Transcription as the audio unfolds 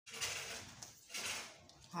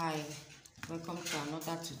Hi, welcome to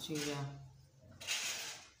another tutorial.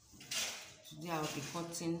 Today I'll be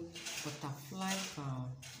cutting butterfly gown.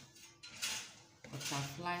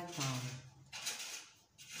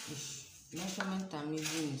 The measurement I'm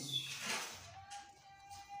using is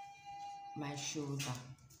my shoulder,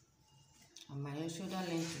 and my shoulder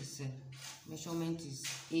length is measurement is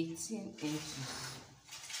 18 inches.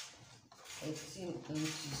 18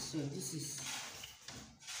 inches. So this is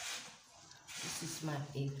my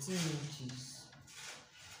 18 inches.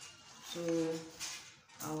 So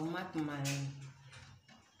I will mark my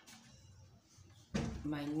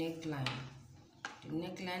neckline. The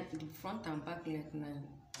neckline, the front and back neckline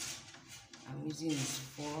I'm using is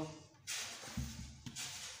 4.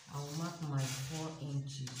 I will mark my 4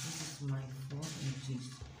 inches. This is my 4 inches.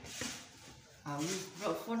 I will use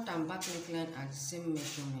front and back neckline at the same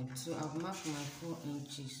measurement. So I'll mark my 4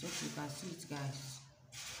 inches. So you can see it, guys.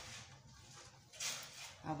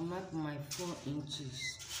 I've marked my 4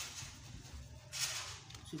 inches.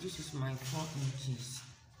 So this is my 4 inches.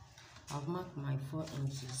 I've marked my 4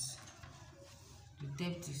 inches. The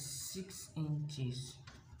depth is 6 inches.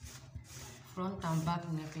 Front and back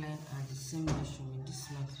neckline are the same measurement. This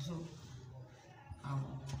is my, so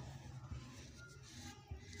I'll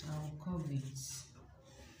curve it.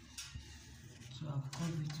 So I'll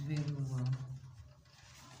curve it very well.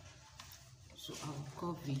 So I'll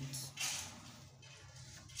curve it.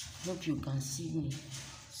 Hope you can see it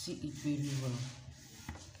very well.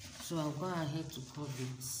 So I'll go ahead to curve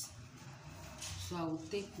it. So I will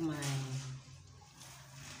take my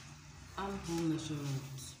armhole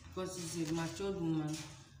measurement, because it's a matured woman.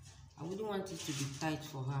 I wouldn't want it to be tight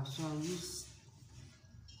for her, so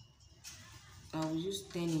I'll use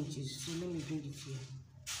 10 inches. So let me bring it here.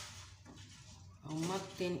 I'll mark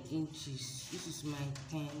 10 inches. This is my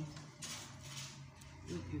 10.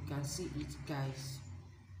 Hope you can see it, guys.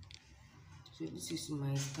 So this is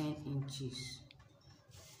my 10 inches.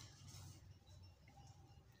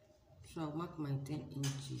 So I'll mark my 10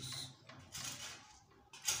 inches.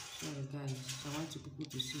 Sorry, guys, I want people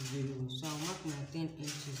to see very well. So I'll mark my 10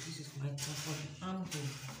 inches. This is my 10 for the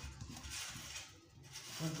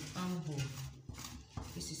armhole.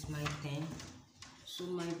 This is my 10. So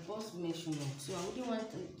my bust measurement. So I wouldn't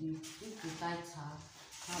want the to tight her.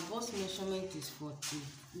 Her bust measurement is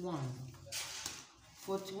 41.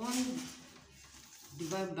 41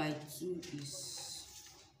 divided by 2 is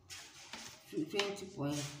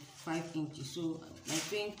 20.5 inches. So my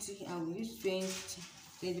 20, I will use 20.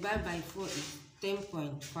 Then divided by 4 is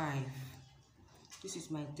 10.5. This is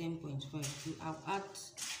my 10.5. So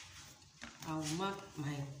I'll mark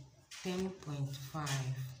my 10.5.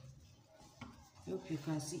 Hope you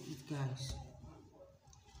can see it, guys.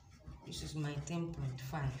 This is my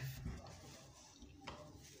 10.5.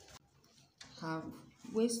 Her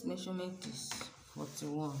waist measurement is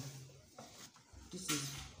 41. This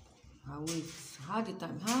is her waist. How do you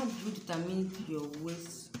determine your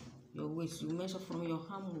waist? Your waist, you measure from your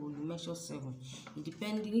armhole, you measure 7.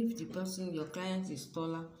 Depending if the person, your client, is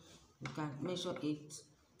taller, you can measure 8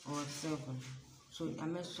 or 7. So I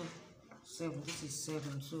measure 7. This is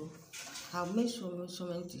 7. So our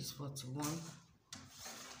measurement is 41.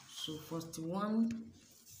 So 41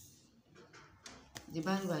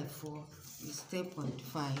 divided by 4 is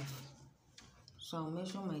 10.5. So I'll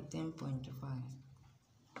measure my 10.5.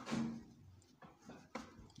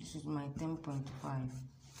 This is my 10.5.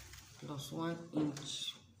 Plus 1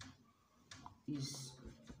 inch is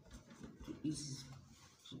you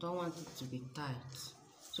don't want it to be tight.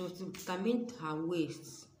 So to determine her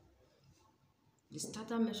waist, the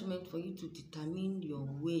starter measurement for you to determine your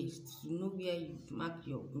waist, to know where you mark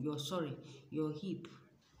your hip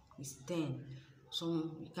is 10. So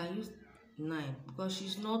you can use 9. Because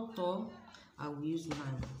she's not tall, I will use 9.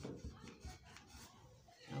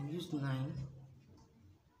 I will use 9.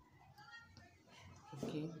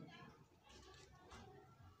 Okay.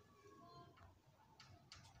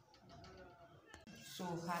 So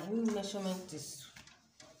her measurement is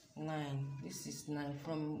 9. This is 9.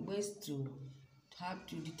 From waist to have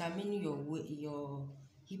to determine your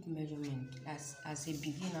hip measurement as a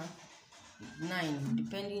beginner. 9,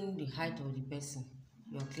 depending the height of the person,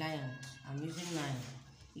 your client. I'm using 9.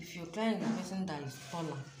 If your client is a person that is taller,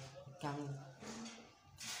 you can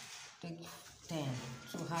take 10.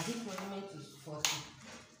 So her hip measurement is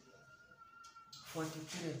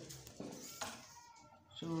 43.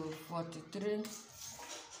 So 43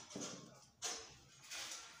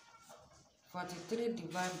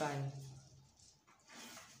 divided by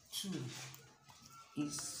 2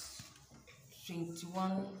 is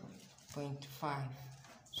 21.5.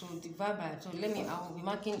 So divide by, so I will be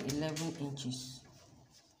marking 11 inches.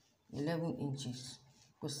 11 inches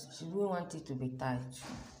because she didn't want it to be tight.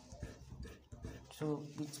 So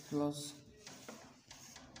with plus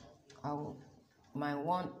my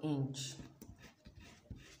 1 inch,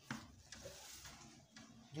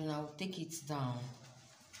 then I will take it down.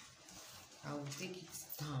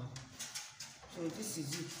 So this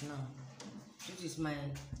is it now. This is my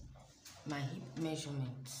hip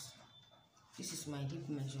measurement. This is my hip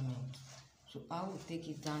measurement. So I will take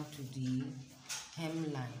it down to the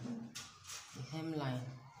hemline. The hemline.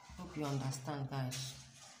 Hope you understand, guys.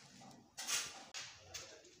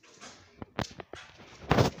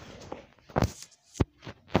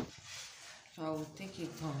 So I will take it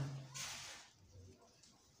on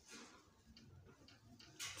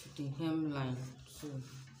to the hemline. So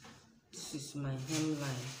this is my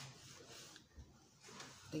hemline.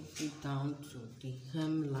 Take it down to the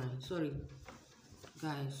hemline. Sorry,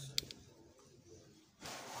 guys.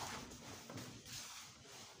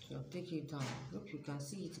 So take it down. Hope you can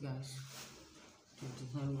see it, guys. To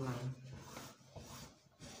the hemline.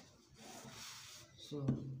 So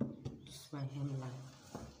this is my hemline.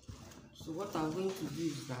 So what I'm going to do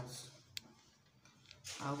is that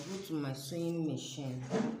I'll go to my sewing machine.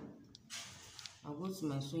 I'll go to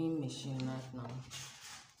my sewing machine right now.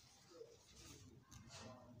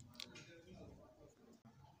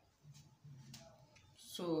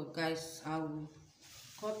 So guys, I will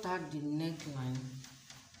cut out the neckline.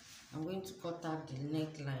 I'm going to cut out the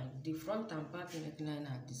neckline. The front and back neckline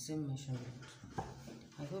are the same measurement.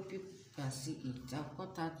 I hope you can see it. I've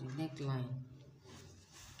cut out the neckline.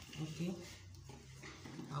 Okay,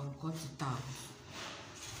 I will cut it out.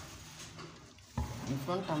 The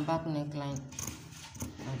front and back neckline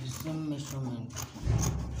are the same measurement.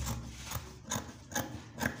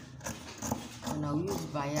 And I'll use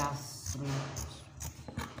bias thread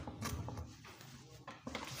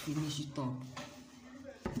to finish it up.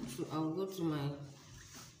 So I'll go to my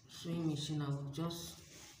sewing machine. I will just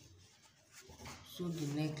sew the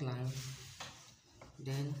neckline.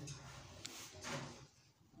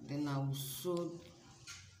 Then I will sew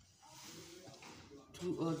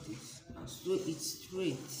through all this. I'll sew it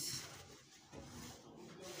straight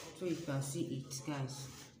so you can see it, guys.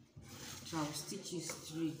 So I'll stitch it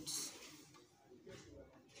straight.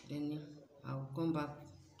 Then I'll come back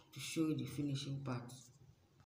to show you the finishing part.